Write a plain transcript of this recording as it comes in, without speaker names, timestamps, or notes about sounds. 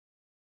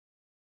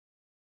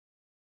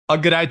Oh,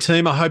 good day,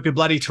 team. I hope you're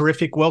bloody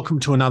terrific. Welcome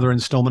to another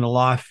installment of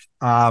life.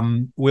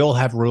 We all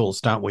have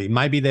rules, don't we?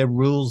 Maybe they're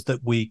rules that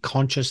we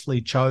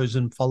consciously chose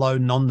and follow,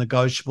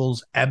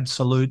 non-negotiables,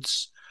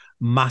 absolutes,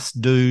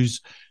 must-dos,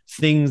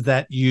 things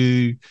that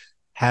you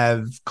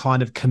have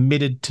kind of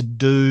committed to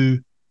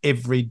do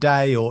every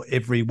day or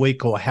every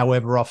week or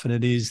however often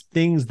it is,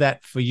 things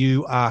that for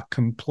you are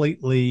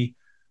completely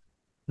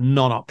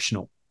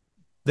non-optional.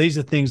 These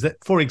are things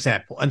that, for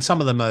example, and some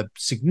of them are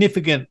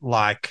significant,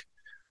 like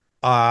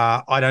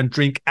I don't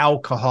drink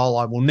alcohol.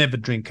 I will never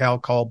drink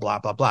alcohol, blah,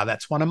 blah, blah.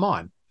 That's one of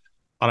mine.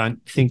 I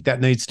don't think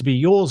that needs to be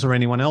yours or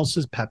anyone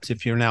else's. Perhaps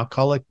if you're an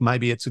alcoholic,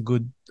 maybe it's a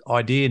good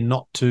idea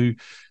not to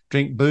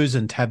drink booze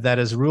and to have that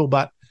as a rule.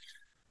 But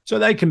so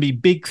they can be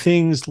big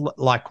things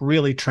like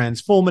really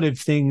transformative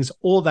things,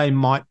 or they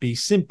might be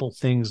simple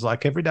things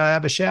like every day I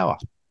have a shower.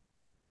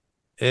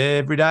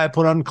 Every day I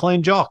put on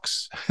clean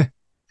jocks.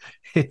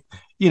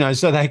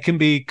 So they can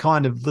be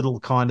kind of little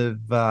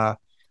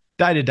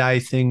day-to-day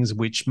things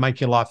which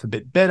make your life a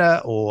bit better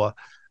or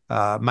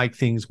make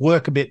things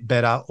work a bit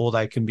better, or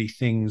they can be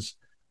things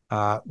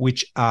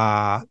which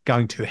are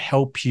going to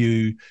help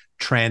you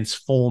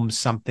transform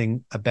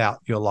something about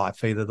your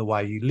life, either the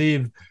way you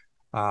live,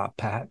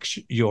 perhaps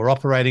your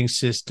operating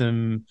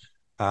system,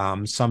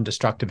 some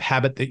destructive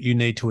habit that you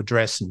need to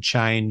address and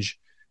change.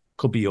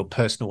 Could be your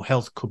personal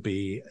health, could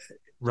be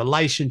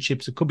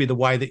relationships, it could be the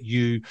way that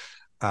you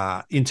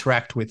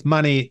interact with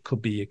money. It could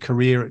be a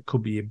career. It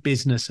could be a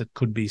business. It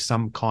could be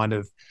some kind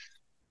of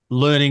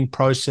learning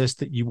process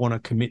that you want to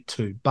commit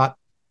to. But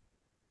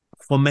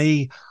for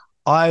me,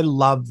 I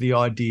love the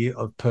idea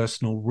of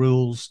personal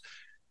rules,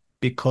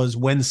 because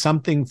when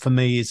something for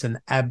me is an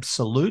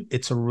absolute,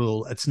 it's a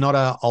rule. It's not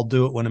I'll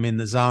do it when I'm in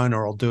the zone,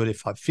 or I'll do it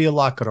if I feel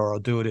like it, or I'll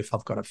do it if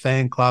I've got a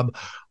fan club,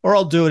 or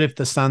I'll do it if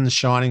the sun's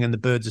shining and the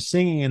birds are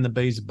singing and the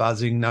bees are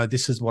buzzing. No,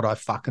 this is what I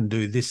fucking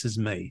do. This is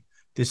me.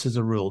 This is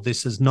a rule.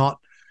 This is not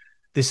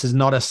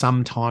a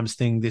sometimes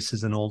thing. This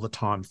is an all the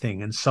time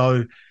thing. And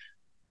so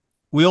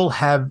we all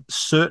have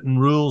certain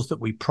rules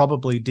that we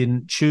probably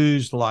didn't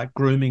choose, like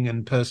grooming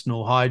and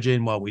personal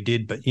hygiene. Well, we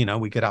did, but,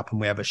 we get up and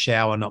we have a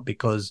shower, not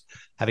because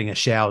having a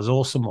shower is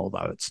awesome,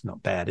 although it's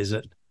not bad, is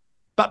it?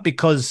 But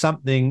because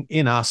something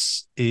in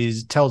us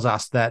tells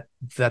us that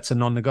that's a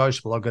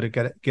non-negotiable. I've got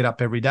to get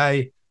up every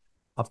day.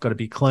 I've got to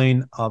be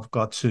clean. I've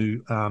got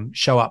to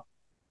show up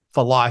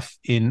for life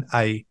in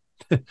a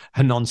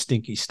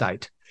non-stinky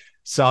state.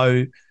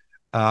 So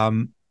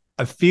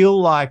I feel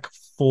like,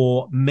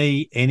 for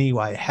me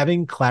anyway,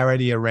 having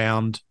clarity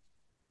around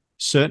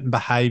certain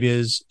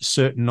behaviors,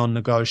 certain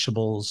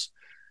non-negotiables,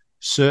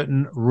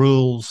 certain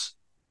rules,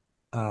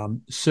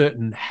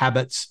 certain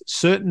habits,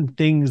 certain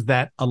things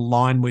that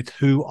align with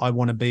who I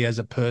want to be as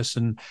a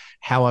person,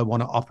 how I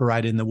want to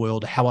operate in the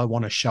world, how I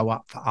want to show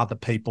up for other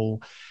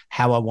people,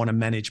 how I want to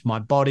manage my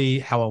body,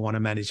 how I want to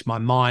manage my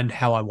mind,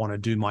 how I want to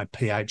do my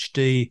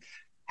PhD,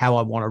 how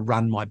I want to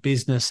run my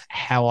business,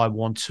 how I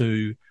want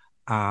to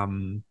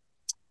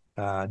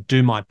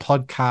do my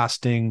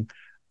podcasting,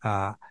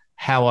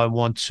 how I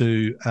want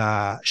to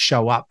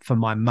show up for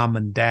my mum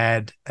and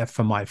dad,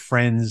 for my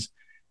friends.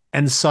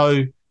 And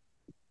so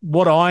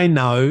what I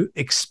know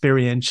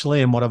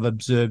experientially and what I've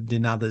observed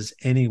in others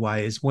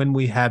anyway is when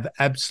we have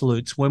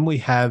absolutes, when we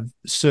have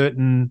a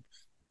certain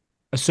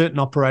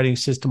operating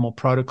system or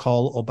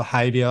protocol or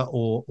behavior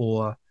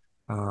or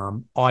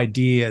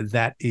idea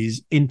that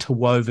is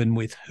interwoven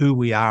with who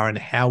we are and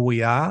how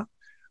we are,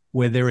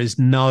 where there's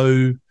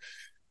no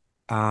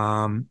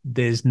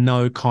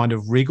kind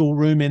of wriggle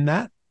room in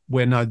that,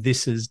 where no,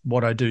 this is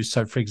what I do.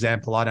 So, for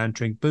example, I don't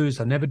drink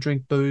booze. I never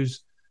drink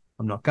booze.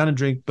 I'm not going to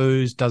drink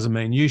booze. Doesn't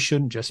mean you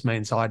shouldn't, just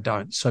means I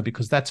don't. So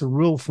because that's a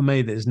rule for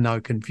me, there's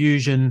no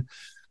confusion.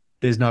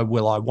 There's no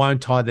will I,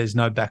 won't I. There's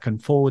no back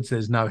and forwards.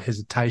 There's no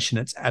hesitation.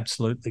 It's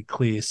absolutely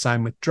clear.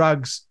 Same with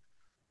drugs.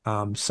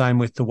 Same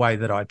with the way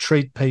that I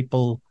treat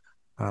people.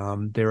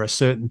 There are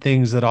certain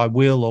things that I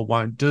will or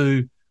won't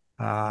do.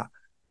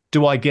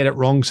 Do I get it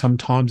wrong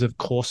sometimes? Of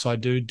course I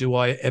do. Do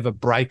I ever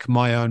break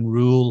my own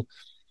rule?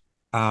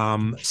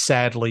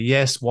 Sadly,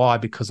 yes. Why?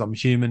 Because I'm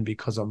human,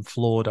 because I'm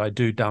flawed. I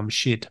do dumb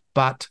shit.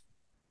 But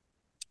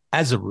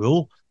as a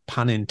rule,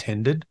 pun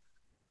intended,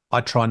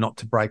 I try not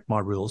to break my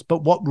rules.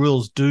 But what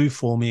rules do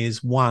for me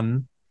is,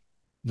 one,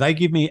 they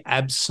give me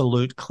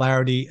absolute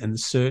clarity and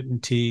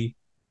certainty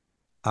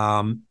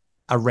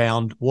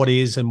around what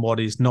is and what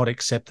is not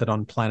accepted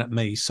on planet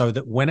me, so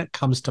that when it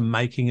comes to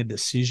making a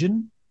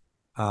decision,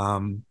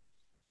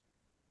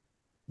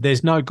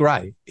 there's no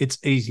gray. It's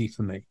easy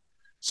for me.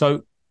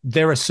 So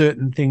there are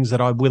certain things that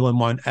I will and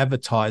won't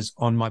advertise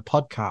on my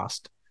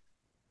podcast.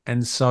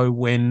 And so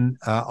when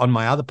on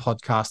my other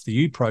podcast, the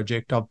You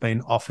Project, I've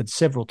been offered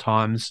several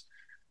times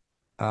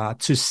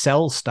to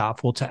sell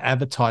stuff or to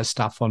advertise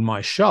stuff on my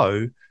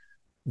show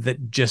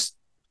that just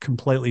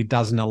completely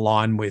doesn't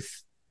align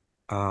with,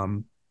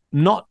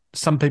 not,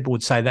 some people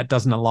would say that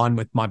doesn't align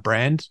with my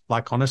brand.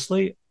 Like,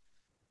 honestly,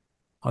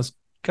 I was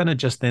going to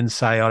just then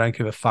say I don't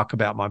give a fuck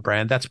about my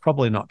brand. That's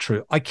probably not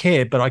true. I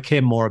care, but I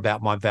care more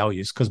about my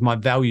values, because my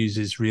values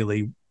is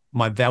really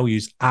my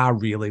values are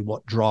really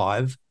what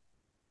drive,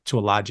 to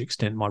a large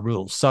extent, my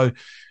rules. So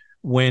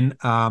when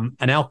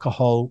an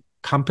alcohol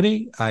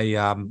company,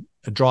 a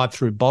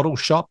drive-through bottle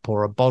shop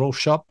or a bottle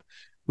shop,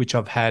 which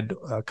I've had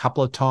a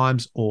couple of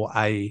times, or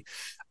a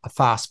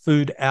fast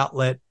food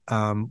outlet,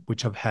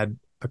 which I've had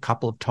a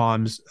couple of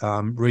times,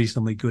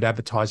 reasonably good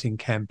advertising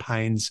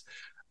campaigns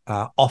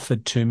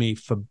offered to me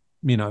for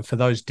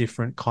those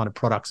different kind of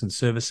products and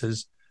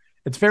services.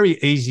 It's very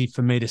easy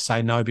for me to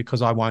say no,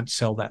 because I won't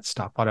sell that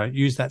stuff. I don't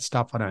use that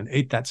stuff. I don't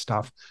eat that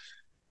stuff.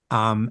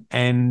 So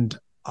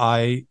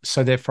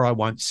therefore I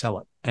won't sell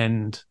it.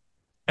 And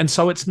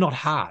so it's not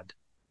hard.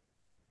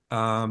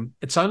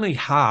 It's only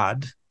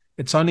hard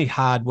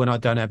when I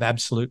don't have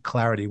absolute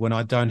clarity, when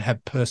I don't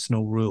have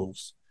personal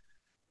rules,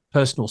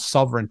 personal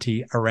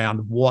sovereignty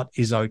around what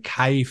is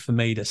okay for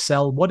me to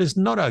sell, what is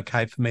not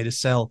okay for me to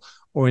sell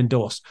or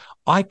endorse.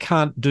 I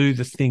can't do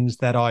the things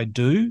that I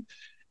do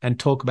and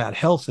talk about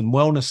health and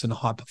wellness and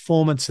high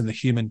performance and the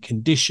human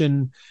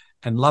condition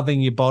and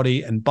loving your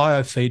body and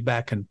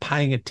biofeedback and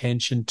paying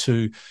attention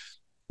to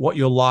what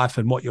your life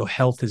and what your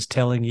health is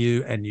telling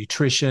you, and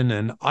nutrition.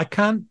 And I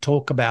can't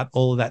talk about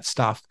all of that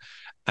stuff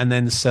and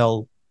then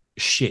sell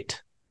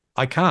shit.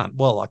 I can't.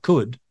 Well, I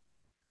could.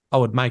 I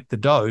would make the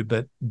dough,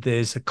 but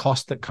there's a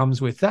cost that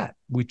comes with that,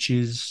 which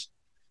is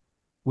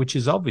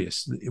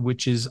obvious,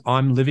 which is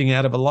I'm living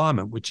out of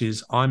alignment, which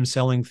is I'm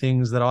selling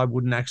things that I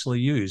wouldn't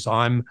actually use.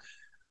 I'm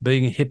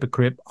being a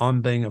hypocrite.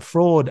 I'm being a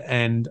fraud.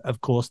 And of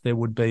course, there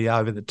would be,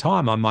 over the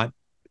time, I might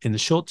in the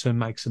short term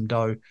make some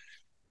dough,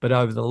 but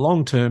over the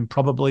long term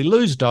probably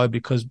lose dough,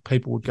 because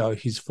people would go,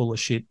 he's full of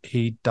shit.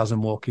 He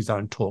doesn't walk his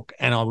own talk.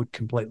 And I would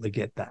completely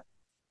get that.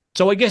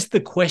 So I guess the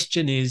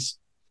question is,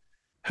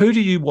 who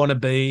do you want to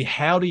be?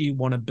 How do you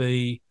want to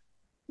be?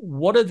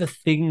 What are the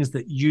things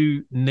that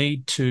you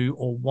need to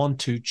or want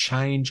to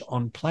change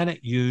on planet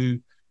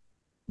You?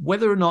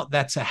 Whether or not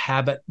that's a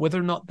habit, whether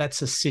or not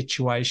that's a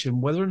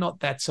situation, whether or not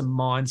that's a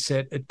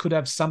mindset, it could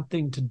have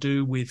something to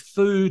do with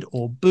food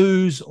or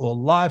booze or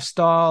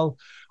lifestyle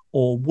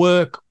or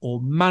work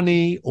or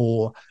money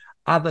or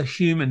other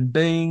human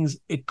beings.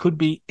 It could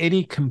be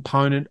any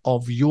component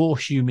of your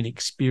human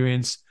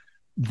experience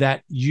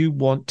that you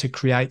want to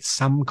create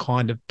some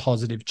kind of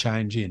positive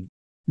change in.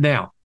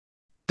 Now,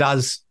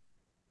 does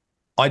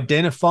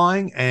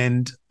identifying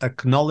and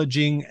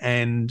acknowledging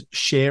and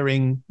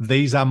sharing,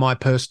 these are my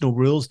personal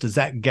rules, does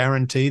that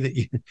guarantee that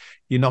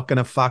you're not going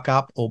to fuck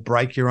up or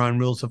break your own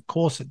rules? Of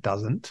course it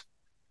doesn't.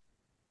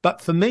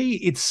 But for me,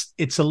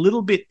 it's a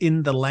little bit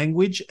in the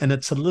language, and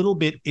it's a little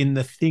bit in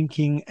the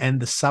thinking and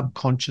the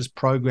subconscious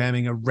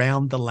programming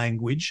around the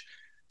language.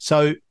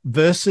 So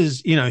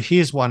versus,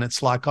 here's one.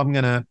 It's like, I'm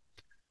going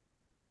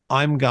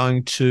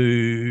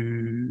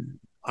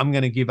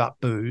to give up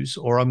booze,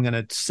 or I'm going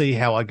to see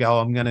how I go.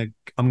 I'm going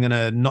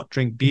to not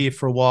drink beer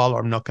for a while, or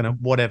I'm not going to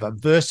whatever,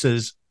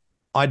 versus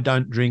I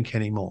don't drink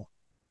anymore.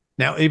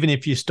 Now, even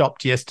if you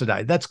stopped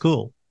yesterday, that's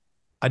cool.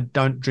 I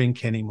don't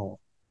drink anymore.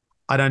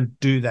 I don't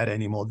do that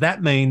anymore.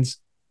 That means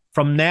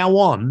from now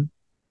on,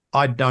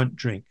 I don't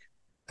drink.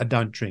 I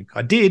don't drink.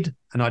 I did,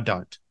 and I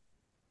don't.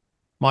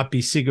 Might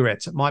be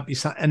cigarettes. It might be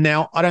something. And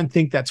now I don't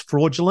think that's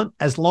fraudulent.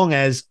 As long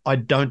as I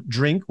don't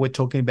drink, we're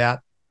talking about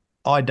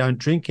I don't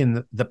drink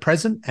in the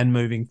present, and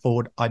moving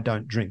forward, I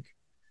don't drink.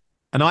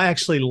 And I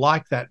actually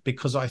like that,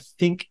 because I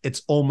think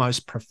it's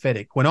almost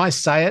prophetic. When I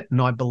say it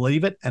and I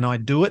believe it and I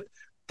do it,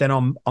 then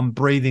I'm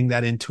breathing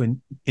that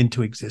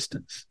into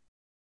existence.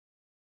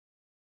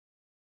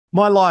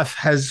 My life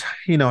has,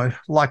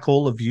 like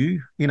all of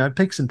you,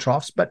 peaks and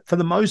troughs, but for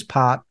the most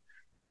part,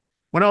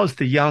 when I was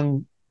the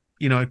young,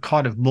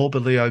 kind of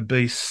morbidly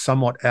obese,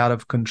 somewhat out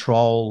of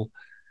control,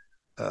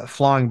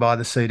 flying by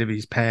the seat of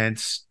his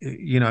pants,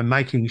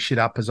 making shit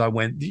up as I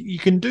went. You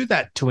can do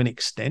that to an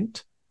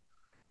extent.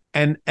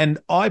 And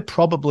I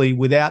probably,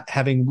 without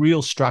having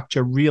real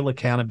structure, real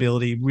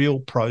accountability, real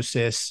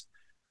process,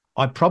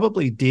 I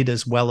probably did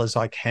as well as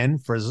I can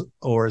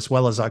as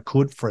well as I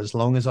could for as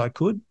long as I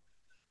could.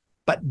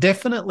 But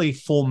definitely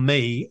for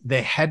me,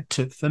 there had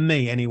to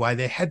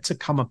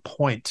come a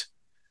point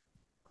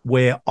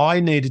where I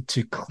needed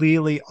to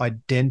clearly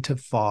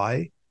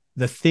identify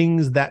the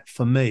things that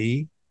for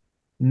me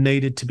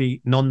needed to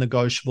be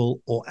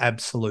non-negotiable or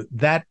absolute.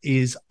 That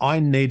is,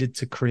 I needed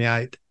to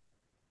create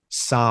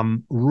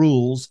some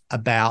rules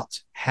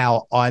about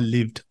how I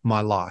lived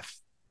my life,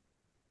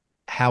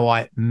 how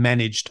I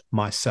managed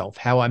myself,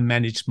 how I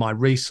managed my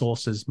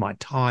resources, my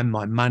time,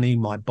 my money,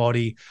 my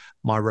body,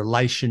 my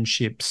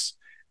relationships,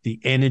 the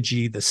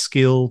energy, the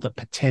skill, the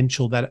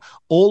potential, that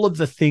all of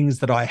the things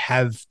that I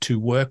have to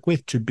work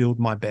with to build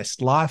my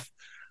best life.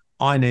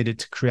 I needed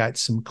to create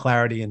some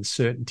clarity and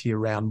certainty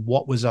around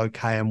what was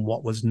okay and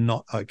what was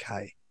not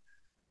okay.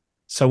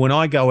 So when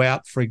I go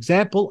out, for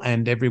example,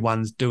 and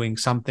everyone's doing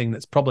something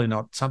that's probably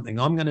not something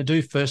I'm going to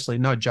do, firstly,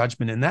 no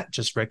judgment in that,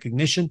 just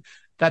recognition.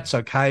 That's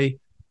okay.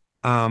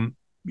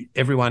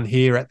 Everyone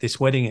here at this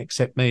wedding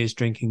except me is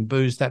drinking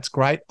booze. That's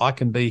great. I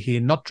can be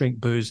here, not drink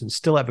booze, and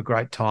still have a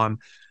great time,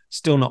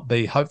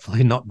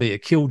 hopefully not be a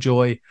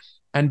killjoy,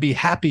 and be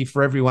happy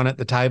for everyone at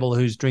the table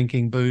who's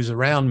drinking booze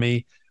around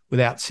me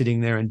without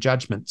sitting there in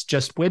judgments.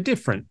 Just, we're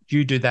different.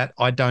 You do that.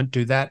 I don't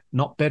do that.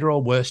 Not better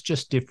or worse,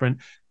 just different.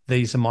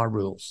 These are my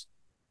rules.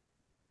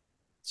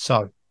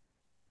 So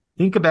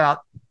think about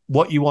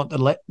what you want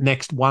the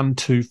next 1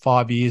 to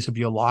 5 years of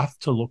your life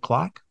to look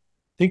like.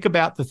 Think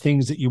about the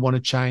things that you want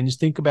to change.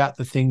 Think about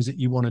the things that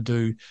you want to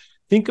do.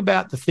 Think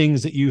about the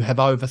things that you have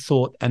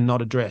overthought and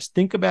not addressed.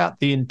 Think about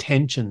the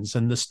intentions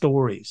and the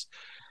stories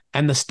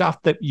and the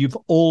stuff that you've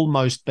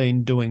almost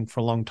been doing for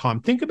a long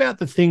time. Think about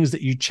the things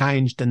that you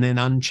changed and then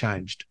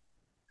unchanged.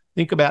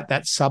 Think about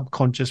that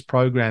subconscious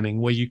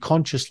programming where you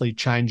consciously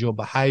change your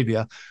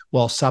behavior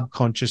while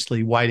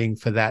subconsciously waiting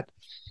for that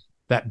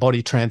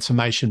body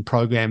transformation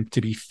program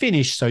to be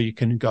finished so you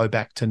can go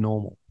back to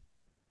normal.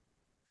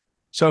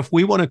 So if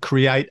we want to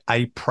create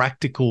a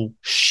practical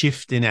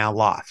shift in our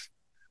life,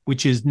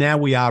 which is now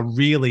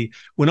we're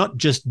not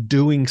just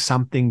doing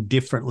something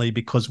differently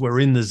because we're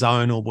in the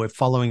zone or we're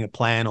following a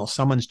plan or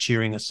someone's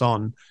cheering us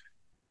on.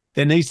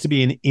 There needs to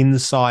be an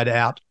inside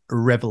out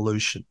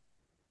revolution.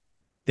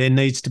 There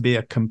needs to be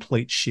a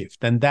complete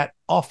shift. And that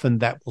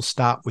will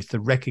start with the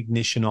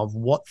recognition of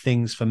what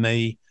things for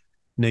me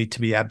need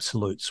to be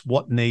absolutes,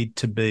 what need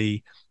to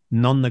be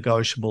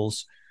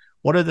non-negotiables,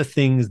 what are the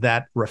things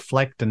that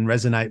reflect and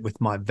resonate with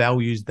my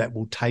values that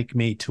will take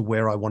me to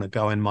where I want to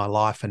go in my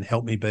life and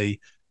help me be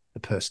the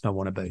person I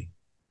want to be.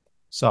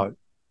 So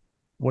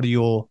what are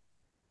your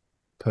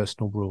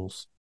personal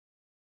rules?